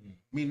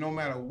 I mean, no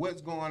matter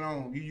what's going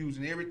on, you're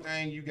using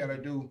everything you gotta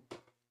do.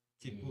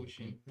 Keep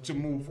pushing to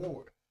move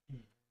forward,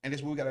 and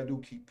that's what we gotta do.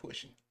 Keep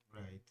pushing,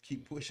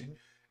 keep pushing.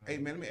 Hey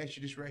man, let me ask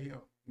you this right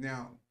here.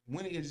 Now,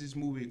 when is this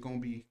movie gonna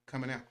be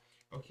coming out?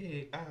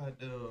 Okay,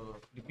 the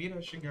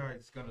Bitter Sugar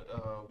is gonna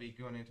be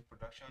going into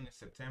production in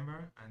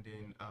September, and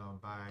then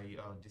by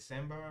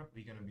December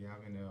we're gonna be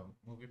having a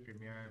movie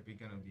premiere. We're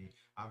gonna be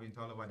having it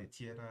all over the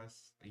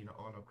theaters,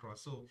 all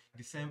across. So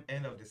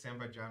end of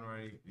December,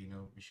 January,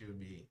 we should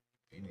be,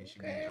 it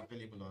should be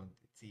available on the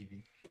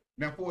TV.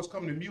 Now, before it's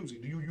coming to music,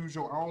 do you use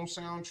your own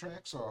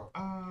soundtracks or?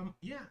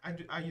 Yeah, I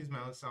do. I use my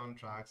own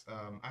soundtracks.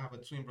 I have a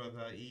twin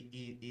brother.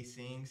 He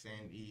sings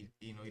and he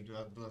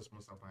does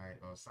most of my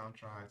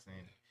soundtracks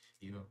and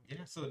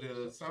yeah. So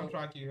the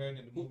soundtrack you heard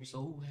in the movie.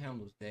 So who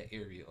handles that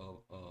area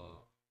of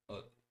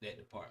that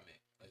department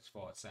as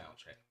far as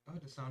soundtrack? Oh,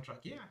 the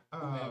soundtrack. Yeah.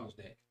 Who handles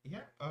that?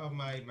 Yeah.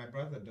 My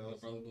brother does. Your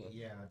brother does.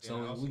 Yeah.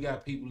 So we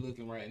got people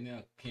looking right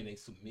now. Can they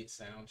submit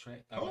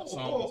soundtrack?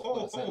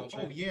 Oh,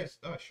 yes.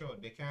 Sure.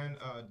 They can.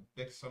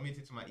 They submit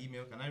it to my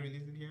email. Can I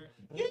release it here?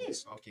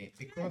 Yes. Okay.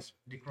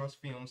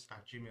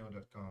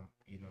 thecrossfilms@gmail.com.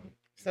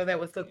 So that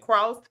was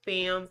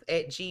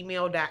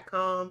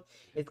thecrossfilms@gmail.com.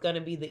 It's going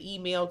to be the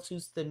email to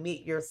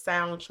submit your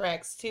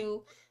soundtracks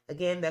to.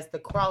 Again, that's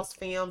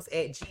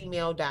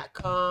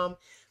thecrossfilms@gmail.com.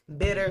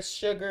 Bitter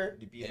Sugar.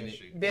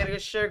 Bitter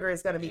Sugar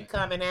is going to be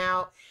coming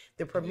out.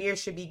 The premiere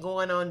should be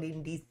going on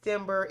in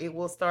December. It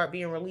will start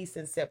being released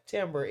in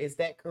September. Is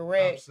that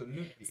correct?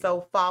 Absolutely.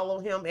 So follow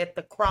him at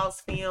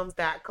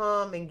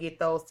thecrossfilms.com and get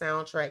those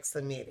soundtracks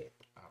submitted.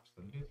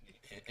 Absolutely.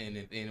 And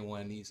if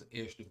anyone needs an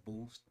extra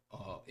boost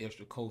or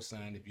extra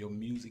cosign, if your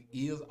music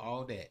is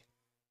all that,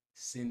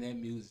 send that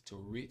music to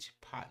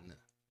richpartner,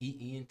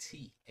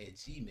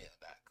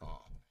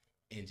 ENT@gmail.com.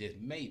 And just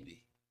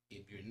maybe,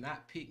 if you're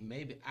not picked,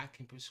 maybe I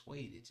can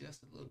persuade it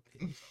just a little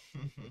bit.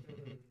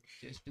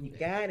 Just do that.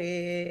 Got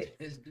it.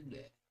 Just do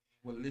that.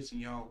 Well, listen,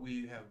 y'all.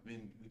 We're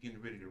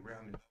getting ready to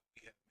round it up.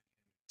 We have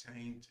been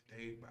entertained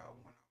today by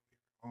one of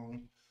our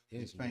own.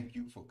 Yes, thank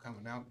you for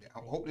coming out. I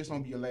hope this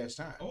won't be your last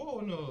time.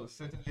 Oh no,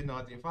 certainly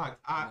not. In fact,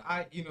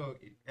 I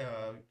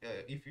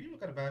if you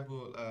look at the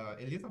Bible,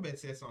 Elizabeth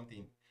said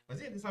something.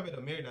 Was it Elizabeth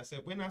or Mary that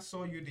said, "When I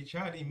saw you, the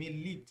child in me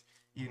leaped."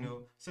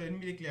 So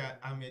immediately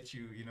I met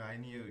you. I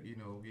knew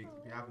we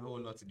have a whole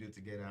lot to do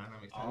together, and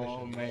I'm excited.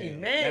 Oh man,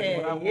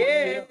 Amen.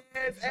 Yes,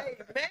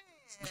 amen.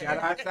 Shout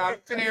out to our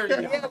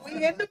area. Yeah,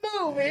 we in the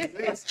movie. Hey,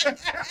 listen,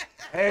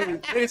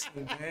 man. This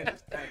thing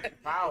is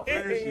powerful.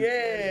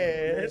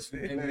 Yes.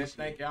 And let's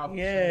thank y'all for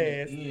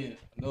Yes. tuning in.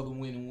 Another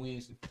winning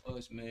Wednesday for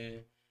us,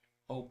 man.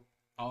 Hope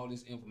all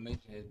this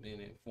information has been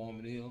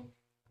informative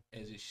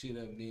as it should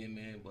have been,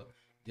 man. But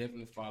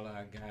definitely follow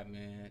our guy,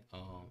 man.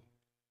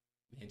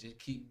 And just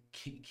keep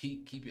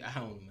your eye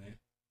on him, man.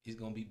 He's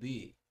gonna be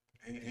big.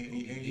 And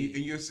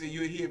you'll see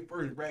you're here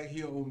first, right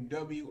here on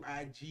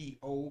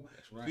WIGO.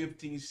 That's right.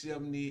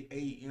 1570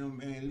 AM.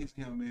 Man,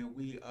 listen here, man.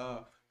 We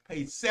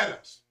pace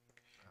sellers.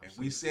 And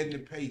we setting the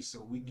pace,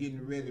 so we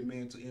getting ready,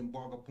 man, to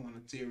embark upon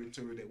a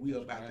territory that we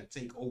are about to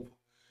take over.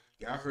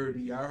 Y'all heard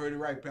it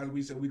right, Pastor.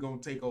 We said we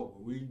gonna take over.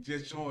 We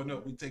just showing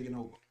up, we taking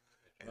over.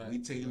 And we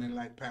taking it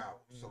like power.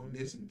 So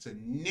listen to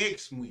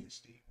next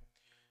Wednesday.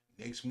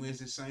 Next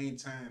Wednesday, same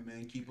time,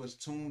 man. Keep us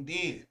tuned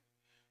in.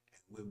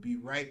 We'll be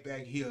right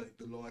back here if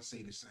the Lord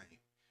say the same.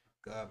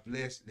 God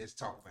bless. Let's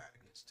talk about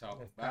it. Let's talk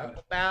Talk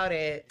about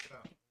it.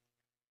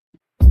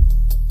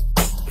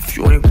 If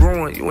you ain't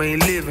growing, you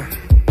ain't living.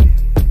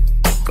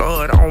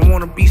 God, I don't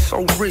want to be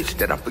so rich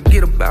that I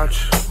forget about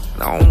you.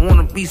 And I don't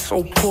want to be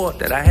so poor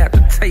that I have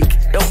to take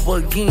ever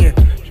again.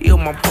 Heal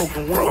my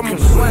broken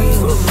wings.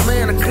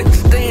 Man, I couldn't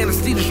stand to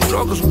see the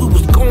struggles we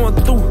was going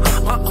through.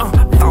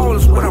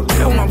 Flawless when I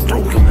felt my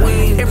broken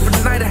wings.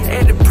 Every night I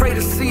had to pray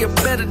to see a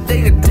better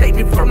day to take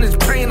me from this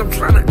pain. I'm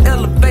trying to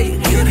elevate.